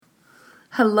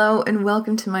Hello and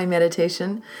welcome to my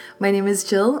meditation. My name is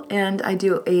Jill and I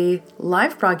do a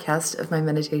live broadcast of my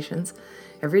meditations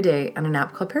every day on an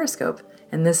app called Periscope,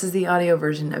 and this is the audio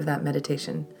version of that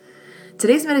meditation.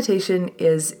 Today's meditation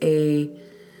is a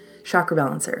chakra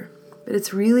balancer, but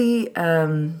it's really,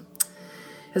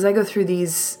 as I go through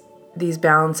these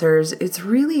balancers, it's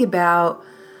really about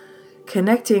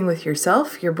connecting with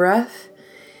yourself, your breath,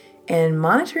 and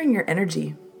monitoring your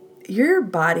energy. Your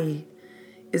body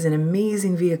is an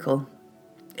amazing vehicle,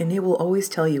 and it will always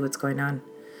tell you what's going on.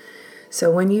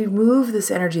 So when you move this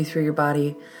energy through your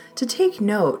body, to take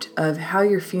note of how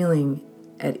you're feeling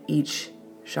at each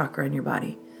chakra in your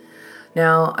body.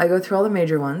 Now, I go through all the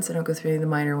major ones. I don't go through any of the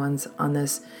minor ones on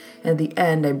this. And at the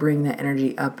end, I bring that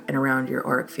energy up and around your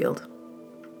auric field.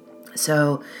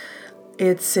 So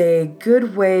it's a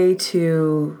good way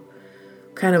to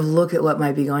kind of look at what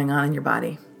might be going on in your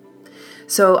body.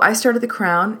 So I start at the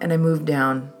crown and I move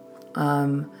down.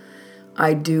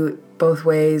 I do it both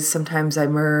ways. Sometimes I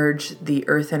merge the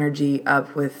earth energy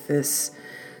up with this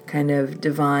kind of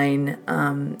divine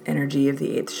energy of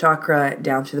the 8th chakra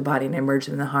down through the body, and I merge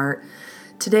them in the heart.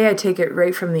 Today I take it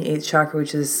right from the 8th chakra,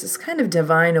 which is this kind of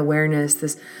divine awareness,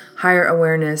 this higher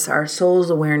awareness, our soul's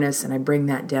awareness, and I bring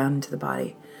that down into the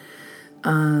body.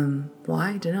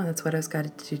 Why? I don't know. That's what I was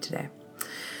guided to do today.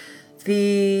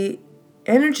 The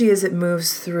energy as it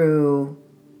moves through,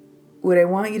 what I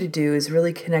want you to do is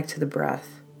really connect to the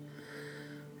breath.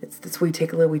 That's we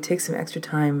take some extra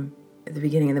time at the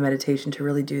beginning of the meditation to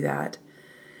really do that.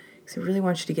 So I really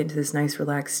want you to get into this nice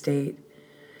relaxed state.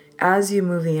 As you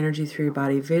move the energy through your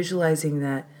body, visualizing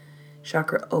that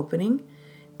chakra opening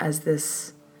as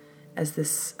this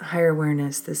higher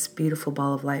awareness, this beautiful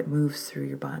ball of light moves through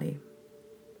your body.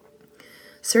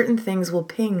 Certain things will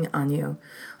ping on you.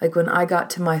 Like when I got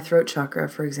to my throat chakra,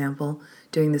 for example,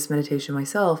 doing this meditation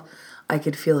myself, I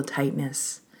could feel a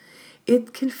tightness.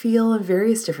 It can feel in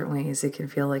various different ways. It can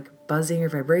feel like buzzing or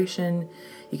vibration.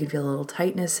 You can feel a little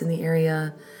tightness in the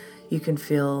area. You can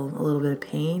feel a little bit of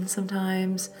pain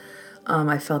sometimes.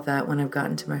 I felt that when I've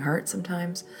gotten to my heart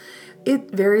sometimes.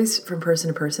 It varies from person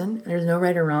to person. There's no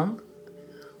right or wrong.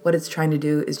 What it's trying to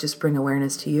do is just bring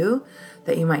awareness to you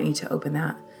that you might need to open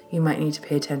that. You might need to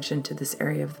pay attention to this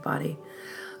area of the body.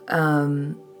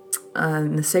 The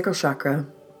sacral chakra.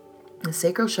 The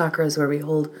sacral chakra is where we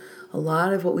hold a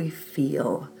lot of what we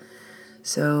feel.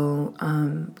 So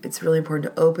it's really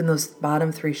important to open those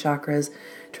bottom 3 chakras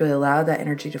to really allow that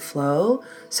energy to flow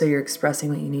so you're expressing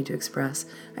what you need to express.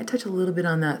 I touch a little bit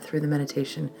on that through the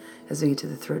meditation as we get to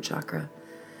the throat chakra.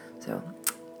 So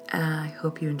I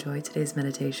hope you enjoyed today's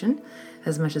meditation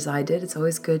as much as I did. It's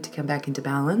always good to come back into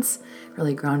balance,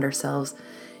 really ground ourselves,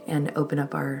 and open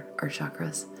up our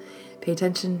chakras. Pay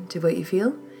attention to what you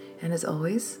feel, and as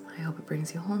always, I hope it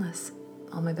brings you wholeness.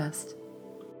 All my best.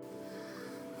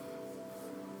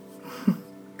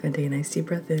 Gonna take a nice deep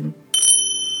breath in.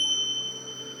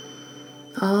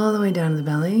 All the way down to the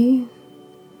belly,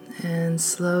 and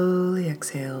slowly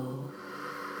exhale.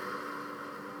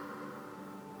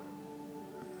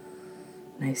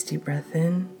 Nice deep breath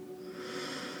in.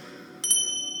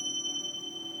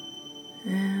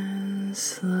 And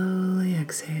slowly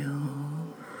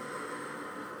exhale.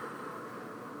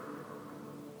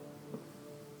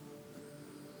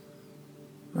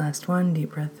 Last one,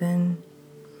 deep breath in.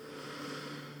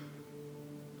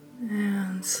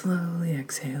 And slowly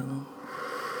exhale.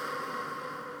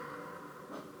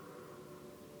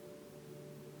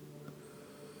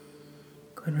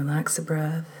 Go and relax the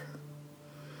breath.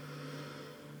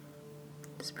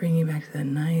 Just bring you back to that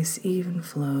nice, even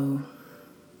flow.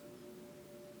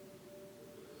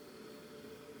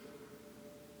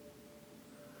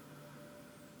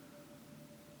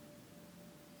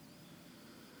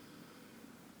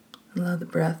 Allow the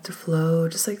breath to flow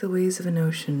just like the waves of an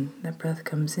ocean. That breath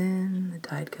comes in, the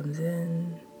tide comes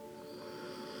in.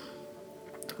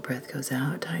 Breath goes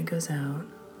out, tide goes out.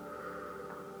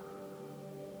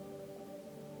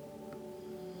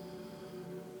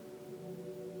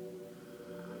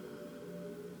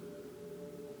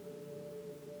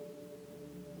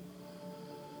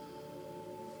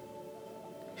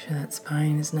 Make sure that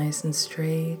spine is nice and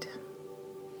straight.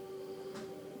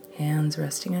 Hands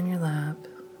resting on your lap.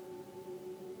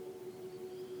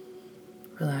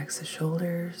 Relax the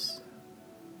shoulders.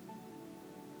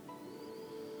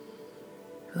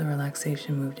 Feel the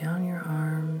relaxation move down your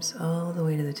arms all the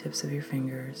way to the tips of your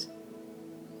fingers.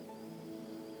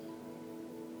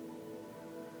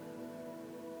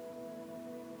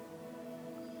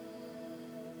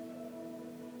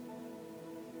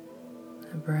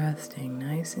 The breath staying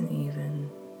nice and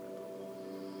even.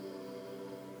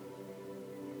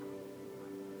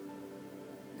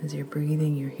 As you're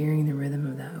breathing, you're hearing the rhythm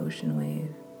of that ocean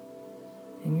wave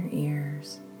in your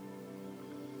ears.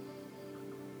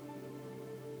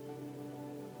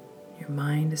 Your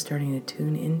mind is starting to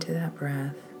tune into that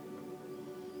breath.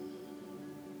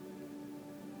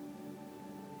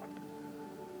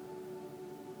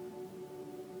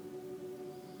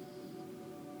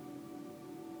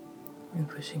 And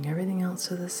pushing everything else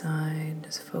to the side,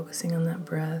 just focusing on that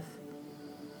breath,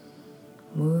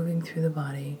 moving through the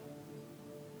body.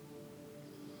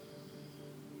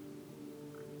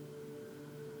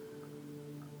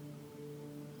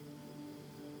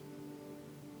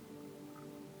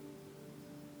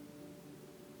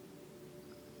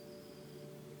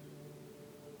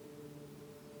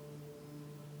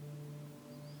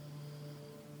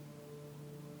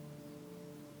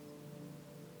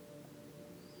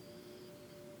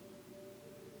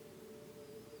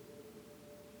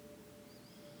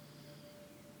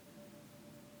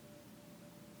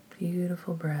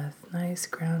 Beautiful breath, nice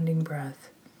grounding breath.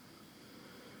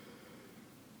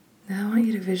 Now I want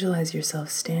you to visualize yourself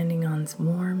standing on some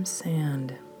warm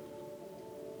sand.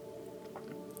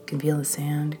 You can feel the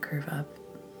sand curve up,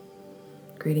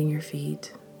 greeting your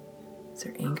feet as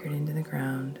they're anchored into the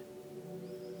ground.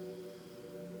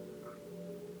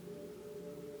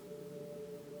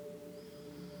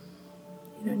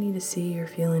 You don't need to see or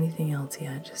feel anything else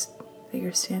yet, just that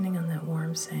you're standing on that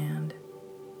warm sand.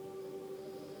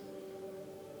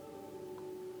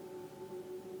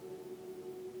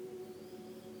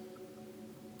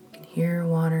 Hear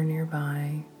water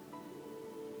nearby,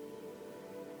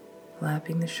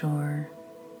 lapping the shore.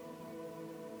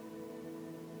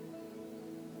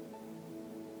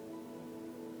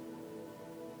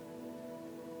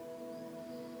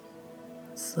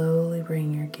 Slowly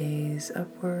bring your gaze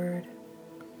upward,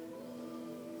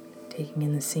 taking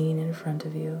in the scene in front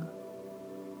of you.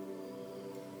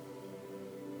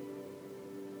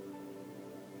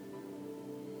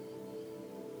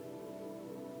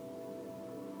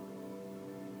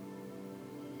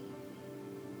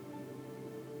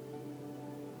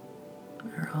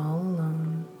 Are all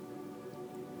alone,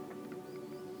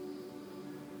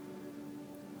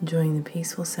 enjoying the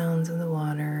peaceful sounds of the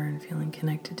water and feeling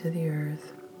connected to the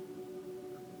earth.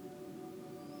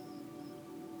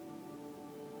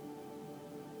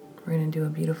 We're going to do a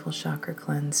beautiful chakra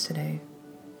cleanse today.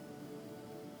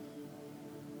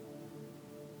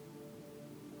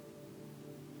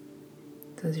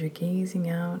 So as you're gazing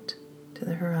out to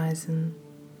the horizon,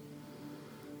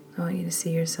 I want you to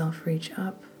see yourself reach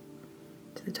up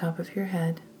to the top of your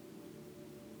head.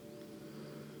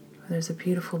 There's a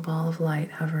beautiful ball of light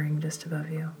hovering just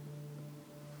above you.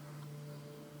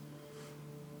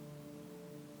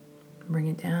 Bring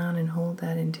it down and hold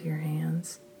that into your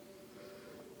hands,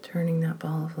 turning that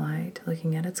ball of light,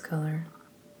 looking at its color.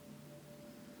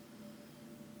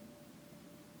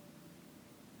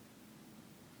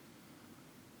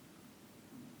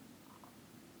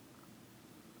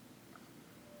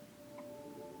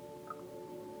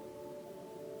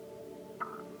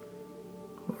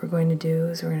 What we're going to do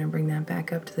is we're going to bring that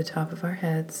back up to the top of our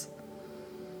heads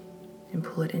and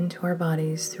pull it into our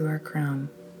bodies through our crown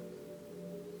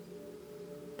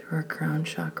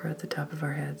chakra at the top of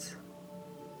our heads.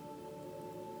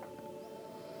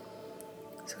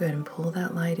 So go ahead and pull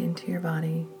that light into your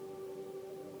body.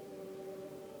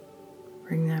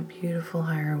 Bring that beautiful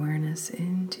higher awareness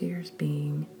into your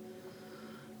being.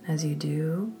 As you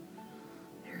do,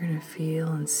 you're going to feel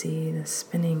and see the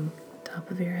spinning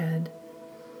top of your head.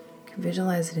 You can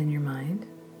visualize it in your mind.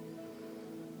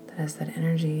 That as that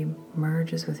energy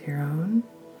merges with your own,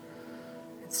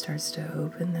 it starts to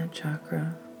open that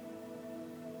chakra.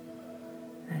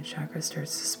 That chakra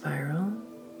starts to spiral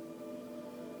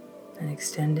and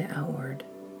extend it outward.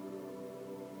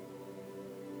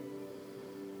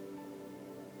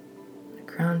 The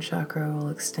crown chakra will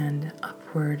extend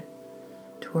upward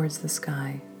towards the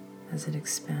sky as it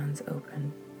expands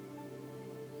open.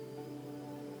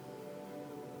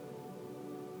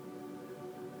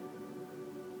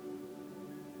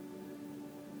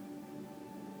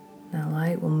 That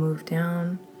light will move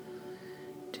down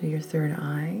to your third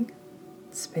eye,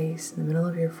 space in the middle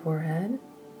of your forehead.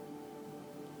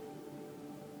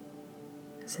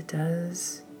 As it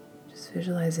does, just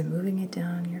visualize it moving it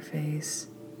down your face.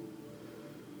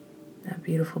 That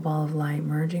beautiful ball of light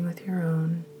merging with your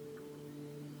own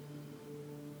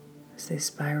as they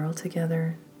spiral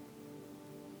together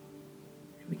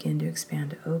and begin to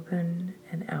expand open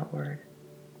and outward.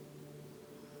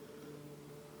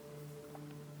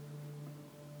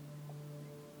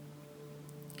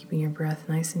 Keeping your breath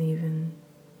nice and even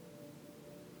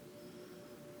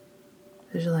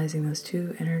Visualizing those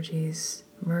two energies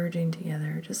merging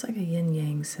together, just like a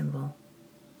yin-yang symbol.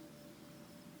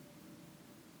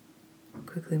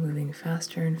 Quickly moving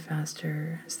faster and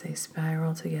faster as they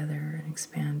spiral together and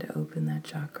expand to open that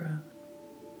chakra.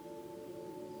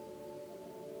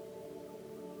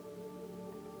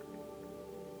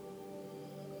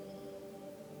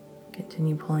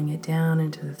 Continue pulling it down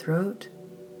into the throat,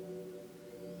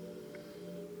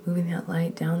 moving that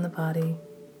light down the body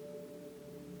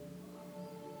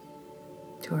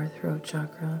to our throat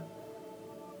chakra,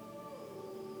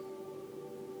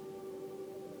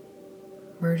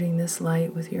 merging this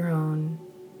light with your own,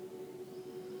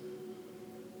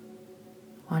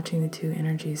 watching the two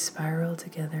energies spiral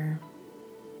together.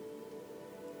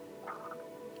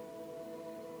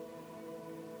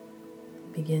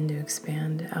 Begin to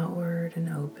expand outward and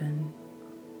open.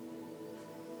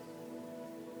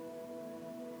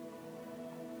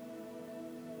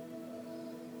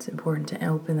 It's important to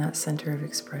open that center of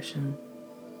expression.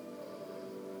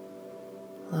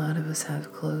 A lot of us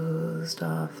have closed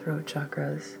off throat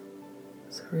chakras,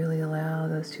 so really allow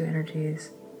those two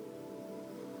energies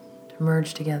to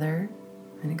merge together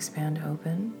and expand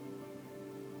open.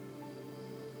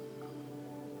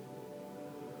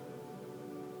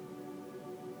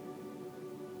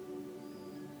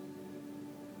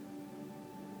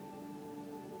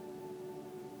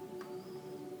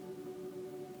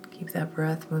 Keep that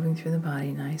breath moving through the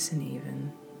body nice and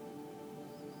even.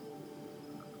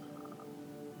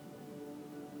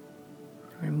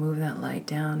 We're going to move that light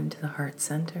down into the heart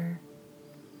center.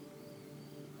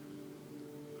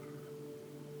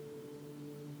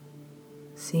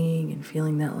 Seeing and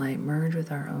feeling that light merge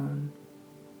with our own.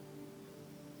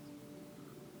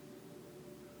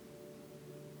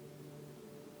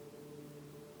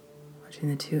 Watching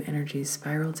the two energies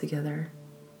spiral together.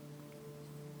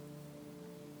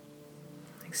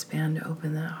 Expand to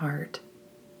open that heart.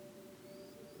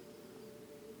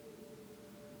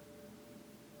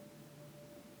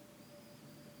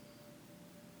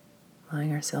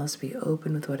 Allowing ourselves to be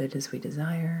open with what it is we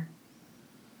desire,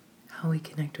 how we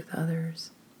connect with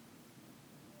others.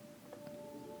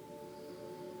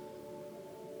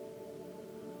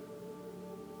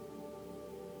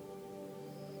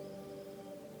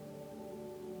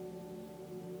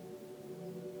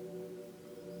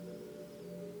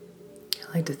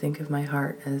 I like to think of my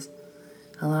heart as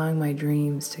allowing my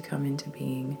dreams to come into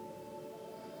being.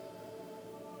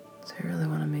 So I really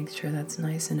want to make sure that's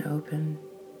nice and open.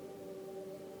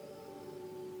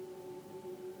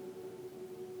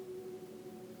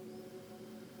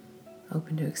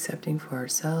 Open to accepting for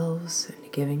ourselves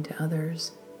and giving to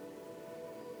others.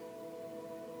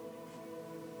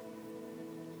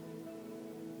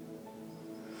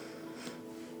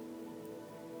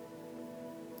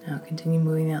 Now continue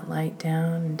moving that light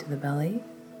down into the belly,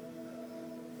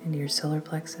 into your solar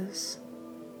plexus.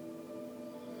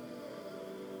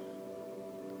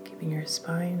 Keeping your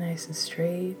spine nice and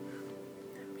straight.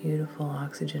 Beautiful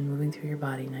oxygen moving through your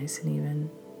body nice and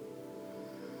even.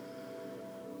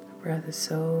 The breath is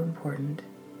so important.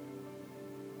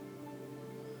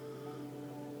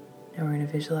 Now we're going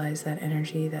to visualize that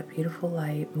energy, that beautiful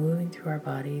light moving through our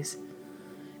bodies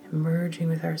and merging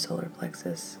with our solar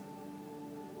plexus.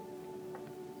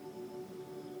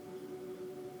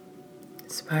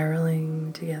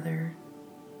 Spiraling together,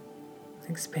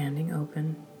 expanding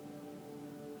open.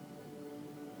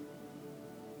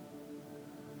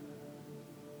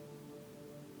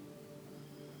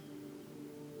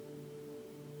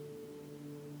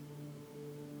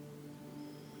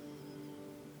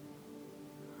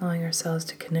 Allowing ourselves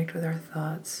to connect with our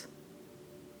thoughts,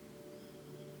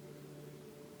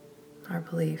 our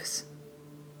beliefs.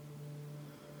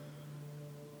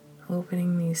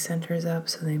 Opening these centers up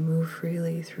so they move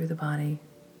freely through the body.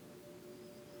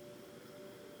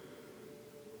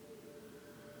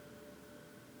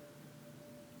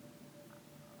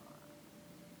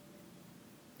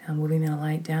 Now moving that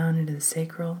light down into the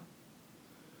sacral,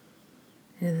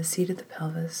 into the seat of the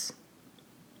pelvis.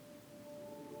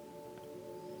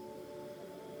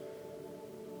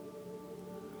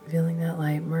 Feeling that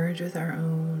light merge with our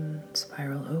own,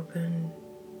 spiral open.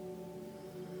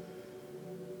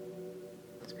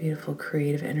 Beautiful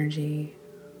creative energy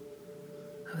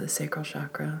of the sacral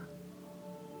chakra,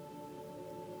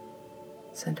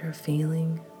 center of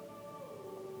feeling,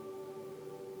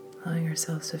 allowing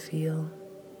ourselves to feel,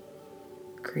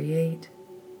 create.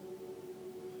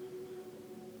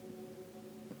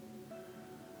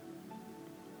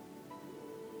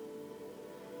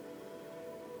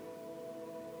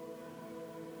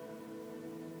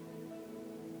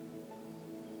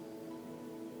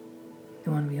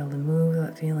 We want to be able to move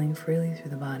that feeling freely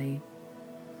through the body,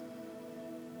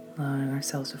 allowing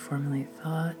ourselves to formulate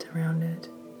thought around it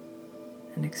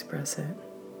and express it.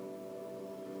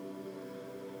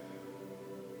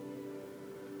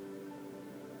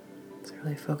 So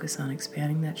really focus on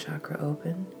expanding that chakra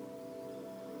open,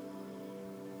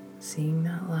 seeing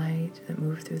that light that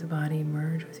moved through the body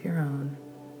merge with your own.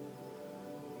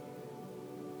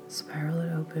 Spiral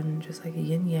it open just like a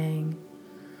yin-yang.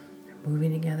 They're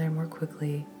moving together more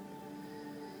quickly,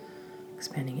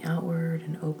 expanding outward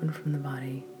and open from the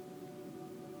body.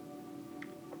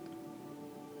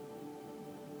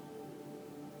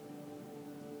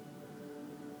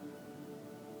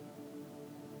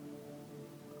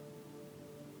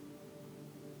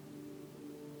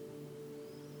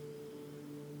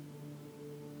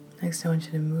 Next, I want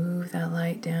you to move that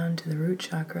light down to the root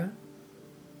chakra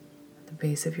at the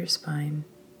base of your spine.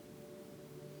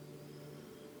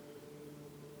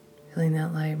 Feeling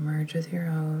that light merge with your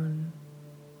own.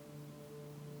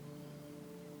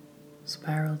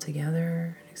 Spiral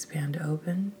together and expand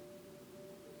open.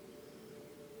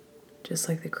 Just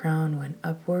like the crown went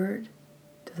upward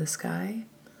to the sky,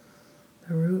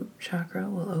 the root chakra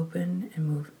will open and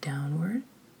move downward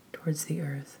towards the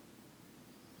earth.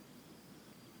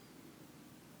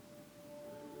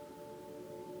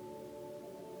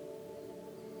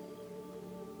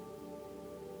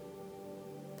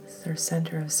 This is our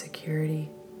center of security.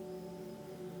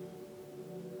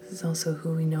 This is also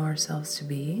who we know ourselves to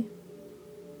be,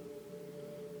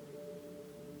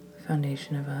 the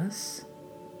foundation of us.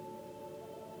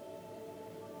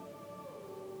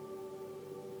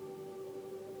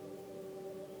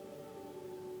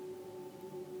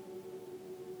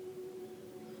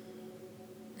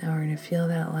 Now we're going to feel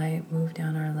that light move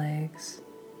down our legs,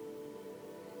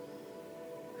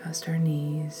 past our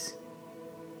knees,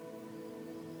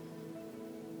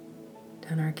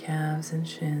 down our calves and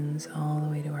shins, all the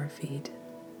way to our feet.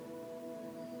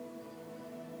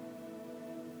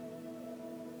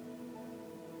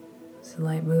 As the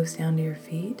light moves down to your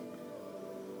feet,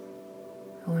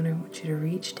 I want you to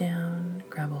reach down,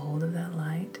 grab a hold of that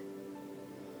light,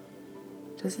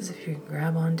 just as if you can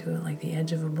grab onto it like the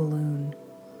edge of a balloon.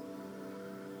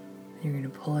 You're going to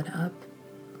pull it up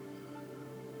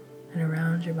and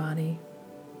around your body,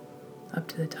 up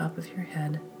to the top of your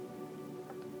head.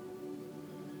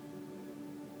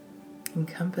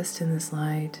 Encompassed in this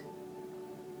light,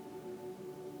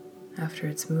 after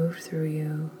it's moved through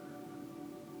you,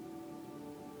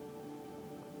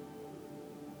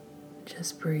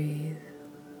 just breathe.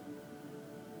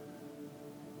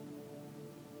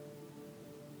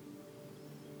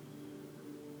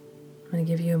 I'm going to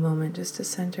give you a moment just to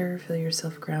center, feel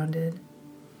yourself grounded.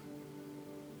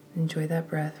 Enjoy that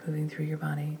breath moving through your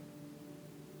body.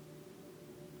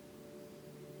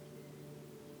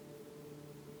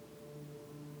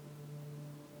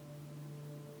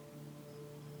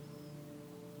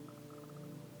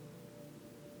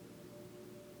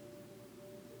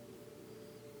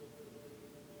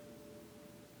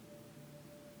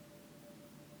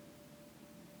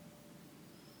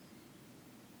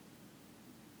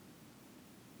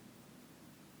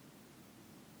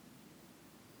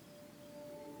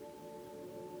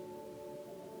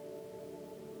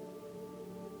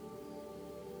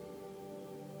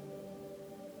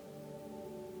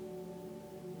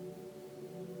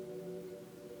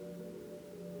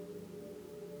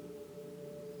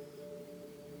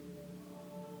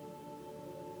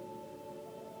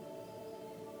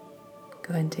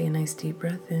 Go ahead and take a nice deep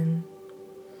breath in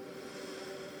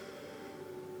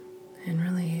and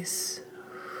release.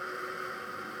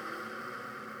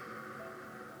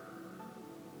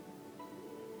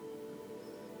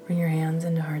 Bring your hands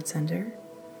into heart center.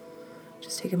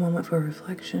 Just take a moment for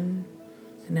reflection,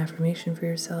 an affirmation for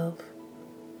yourself.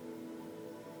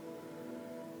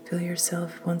 Feel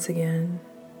yourself once again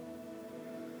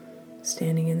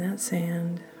standing in that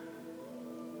sand,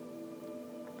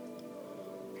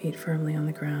 feet firmly on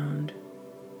the ground.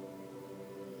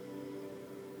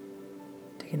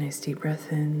 Take a nice deep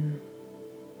breath in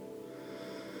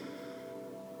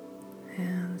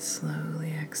and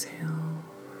slowly exhale.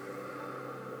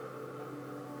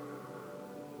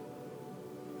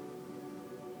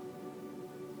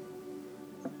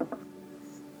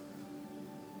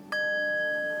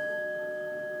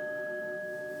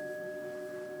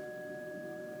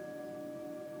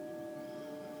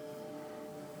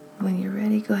 When you're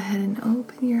ready, go ahead and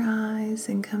open your eyes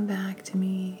and come back to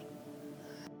me.